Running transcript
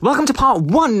Welcome to part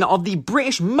one of the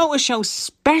British Motor Show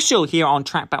special here on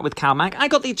Track Back with Cal Mack. I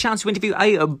got the chance to interview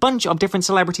a bunch of different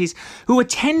celebrities who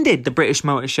attended the British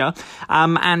Motor Show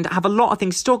and have a lot of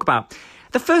things to talk about.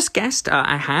 The first guest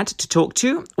I had to talk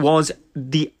to was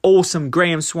the awesome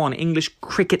Graeme Swann, English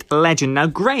cricket legend. Now,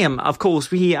 Graeme, of course,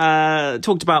 he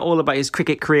talked all about his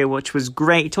cricket career, which was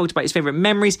great. He talked about his favourite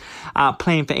memories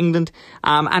playing for England.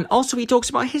 And also he talks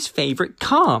about his favourite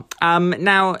car.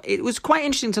 Now, it was quite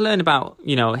interesting to learn about,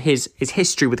 his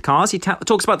history with cars. He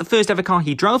talks about the first ever car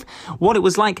he drove, what it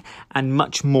was like, and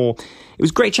much more. It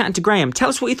was great chatting to Graeme. Tell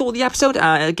us what you thought of the episode.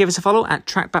 Give us a follow at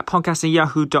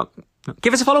trackbackpodcast@yahoo.com.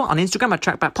 Give us a follow on Instagram at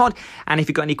TrackbackPod. And if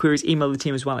you've got any queries, email the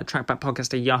team as well at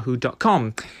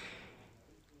trackbackpodcast@yahoo.com.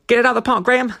 Get it out of the park,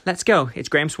 Graeme. Let's go. It's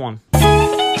Graeme Swann.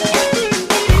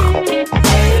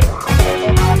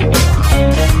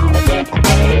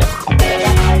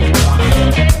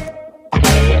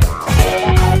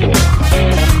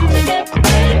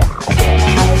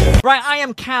 Right, I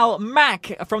am Cal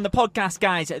Mack from the Podcast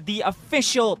Guys, the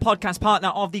official podcast partner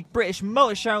of the British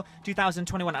Motor Show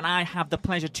 2021, and I have the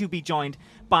pleasure to be joined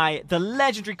by the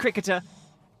legendary cricketer,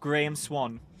 Graeme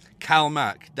Swann. Cal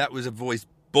Mack, that was a voice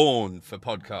born for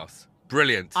podcasts.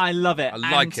 Brilliant. I love it. I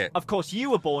like it. Of course,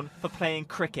 you were born for playing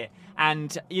cricket.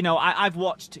 And, I've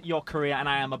watched your career and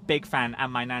I am a big fan,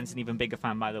 and my nan's an even bigger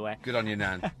fan, by the way. Good on you,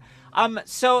 Nan.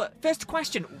 So, first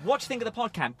question, what do you think of the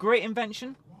podcast? Great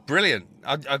invention? Brilliant.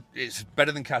 It's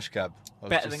better than Cash Cab.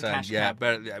 Better than Cash Cab.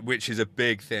 Better, which is a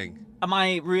big thing. Am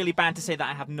I really bad to say that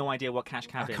I have no idea what Cash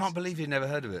Cab is? I can't believe you've never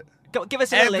heard of it. Give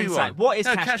us a little insight. What is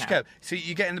Cash Cab? So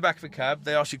you get in the back of a cab,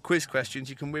 they ask you quiz questions,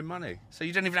 you can win money. So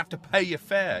you don't even have to pay your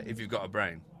fare if you've got a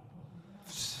brain.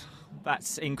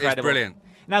 That's incredible. It's brilliant.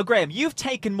 Now, Graeme, you've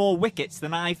taken more wickets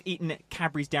than I've eaten at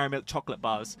Cadbury's Dairy Milk chocolate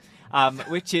bars,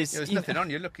 which is... There's nothing on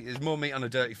you. Look, there's more meat on a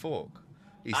dirty fork.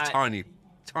 These tiny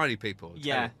people.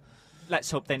 Yeah. Let's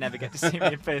hope they never get to see me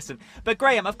in person. But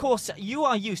Graeme, of course, you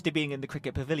are used to being in the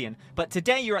cricket pavilion, but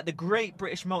today you're at the Great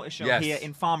British Motor Show here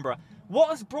in Farnborough. What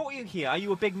has brought you here? Are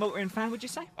you a big motoring fan, would you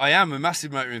say? I am a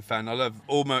massive motoring fan. I love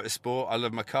all motorsport. I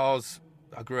love my cars.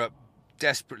 I grew up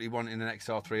desperately wanting an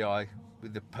XR3i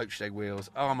with the poached egg wheels.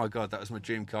 Oh my God, that was my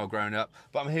dream car growing up.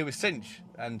 But I'm here with Cinch,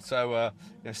 and so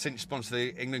Cinch sponsors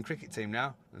the England cricket team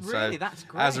now. And really, so, that's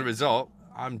great. As a result,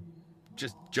 I'm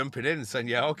just jumping in and saying,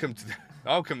 yeah, I'll come to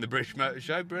the British Motor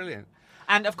Show. Brilliant.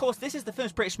 And of course, this is the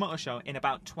first British Motor Show in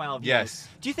about 12 years. Yes.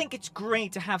 Do you think it's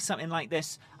great to have something like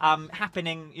this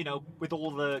happening, with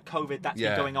all the COVID that's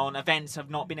been going on, events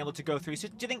have not been able to go through? So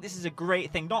do you think this is a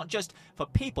great thing, not just for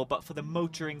people, but for the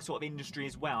motoring sort of industry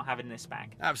as well, having this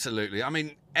back? Absolutely. I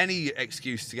mean, any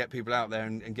excuse to get people out there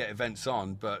and get events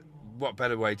on, but what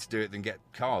better way to do it than get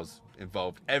cars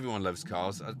involved? Everyone loves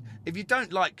cars. If you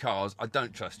don't like cars, I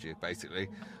don't trust you, basically.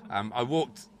 I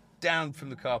walked down from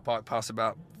the car park past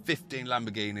about 15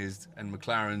 Lamborghinis and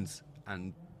McLarens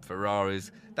and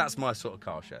Ferraris. That's my sort of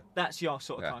car show. That's your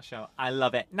sort of car show. I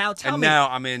love it. Now tell me. And now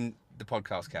I'm in the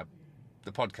podcast cab.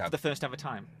 The podcast. For the first ever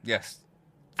time. Yes.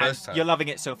 First time. You're loving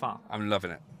it so far. I'm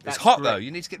loving it. That's it's hot great. though. You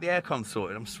need to get the aircon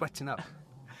sorted. I'm sweating up.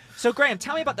 So Graeme,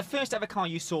 tell me about the first ever car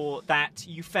you saw that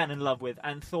you fell in love with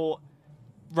and thought,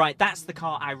 right, that's the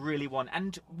car I really want.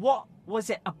 And what was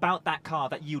it about that car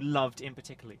that you loved in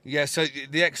particular? Yeah, so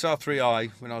the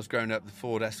XR3i, when I was growing up, the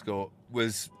Ford Escort,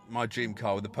 was my dream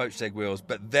car with the poached egg wheels.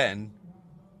 But then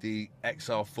the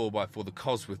XR 4x4, the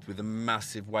Cosworth with a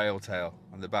massive whale tail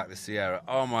on the back of the Sierra.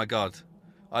 Oh my God.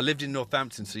 I lived in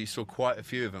Northampton, so you saw quite a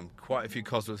few of them, quite a few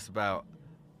Cosworths about.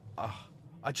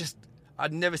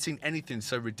 I'd never seen anything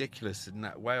so ridiculous in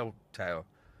that whale tail.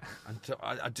 And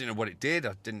I didn't know what it did.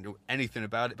 I didn't know anything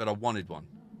about it, but I wanted one,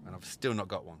 and I've still not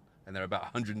got one. And they're about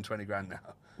 120 grand now.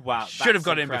 Wow, should have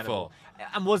got incredible. in before.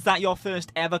 And was that your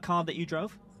first ever car that you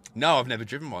drove? No, I've never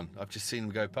driven one. I've just seen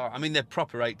them go past. I mean, they're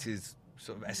proper 80s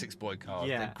sort of Essex boy cars.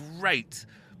 Yeah. They're great,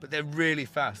 but they're really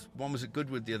fast. One was at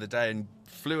Goodwood the other day and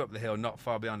flew up the hill, not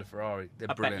far behind a Ferrari. They're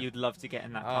brilliant. Bet you'd love to get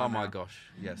in that car. Oh my now. gosh,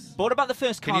 yes. But what about the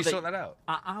first car? Can you sort that out?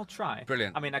 I'll try.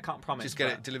 Brilliant. I mean, I can't promise. Just get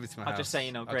it delivered to my house. I'll just say,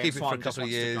 I'll Graeme keep it for Swann a just couple of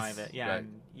wants years. to drive it. Yeah, Right.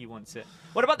 and you want it.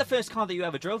 What about the first car that you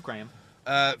ever drove, Graeme?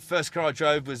 First car I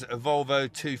drove was a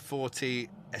Volvo 240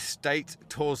 Estate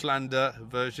Torslander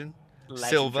version,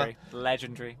 silver,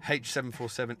 legendary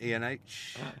H747 ENH,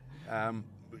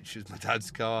 which was my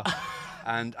dad's car.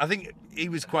 And I think he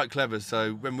was quite clever.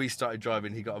 So when we started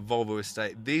driving, he got a Volvo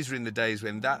Estate. These were in the days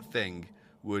when that thing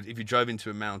would, if you drove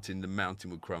into a mountain, the mountain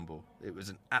would crumble. It was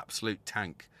an absolute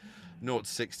tank. 0 to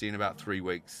 60 in about 3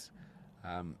 weeks.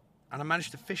 And I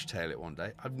managed to fishtail it one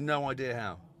day. I've no idea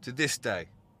how, to this day.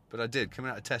 But I did, coming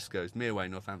out of Tesco's, Mearway,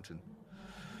 Northampton.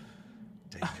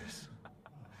 Dangerous.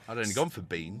 I'd only gone for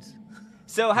beans.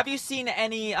 So have you seen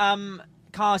any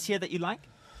cars here that you like?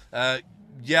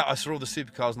 Yeah, I saw all the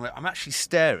supercars. And I'm actually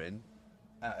staring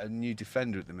at a new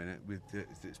Defender at the minute with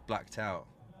it's blacked out.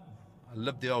 I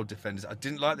love the old Defenders. I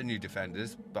didn't like the new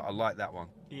Defenders, but I like that one.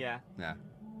 Yeah. Yeah.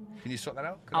 Can you sort that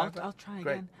out? I'll try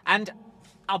again. And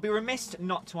I'll be remiss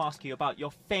not to ask you about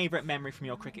your favourite memory from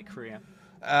your cricket career.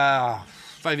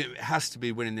 Favourite has to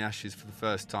be winning the Ashes for the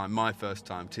first time, my first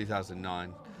time,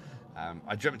 2009.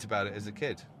 I dreamt about it as a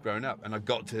kid, growing up, and I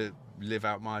got to live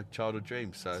out my childhood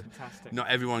dreams. So fantastic. Not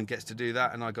everyone gets to do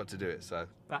that, and I got to do it. So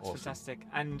that's awesome. Fantastic.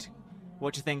 And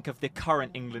what do you think of the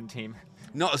current England team?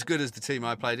 Not as good as the team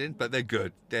I played in, but they're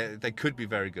good. They could be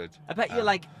very good. I bet you're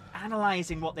like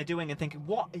analysing what they're doing and thinking,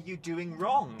 what are you doing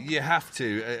wrong? You have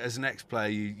to. As an ex-player,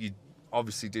 you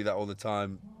obviously do that all the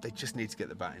time. They just need to get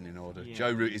the batting in order. Yeah.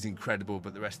 Joe Root is incredible,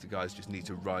 but the rest of the guys just need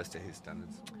to rise to his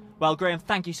standards. Well, Graeme,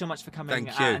 thank you so much for coming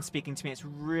and speaking to me. It's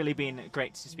really been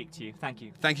great to speak to you. Thank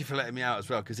you. Thank you for letting me out as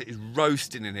well, because it is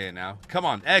roasting in here now. Come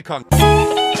on, aircon.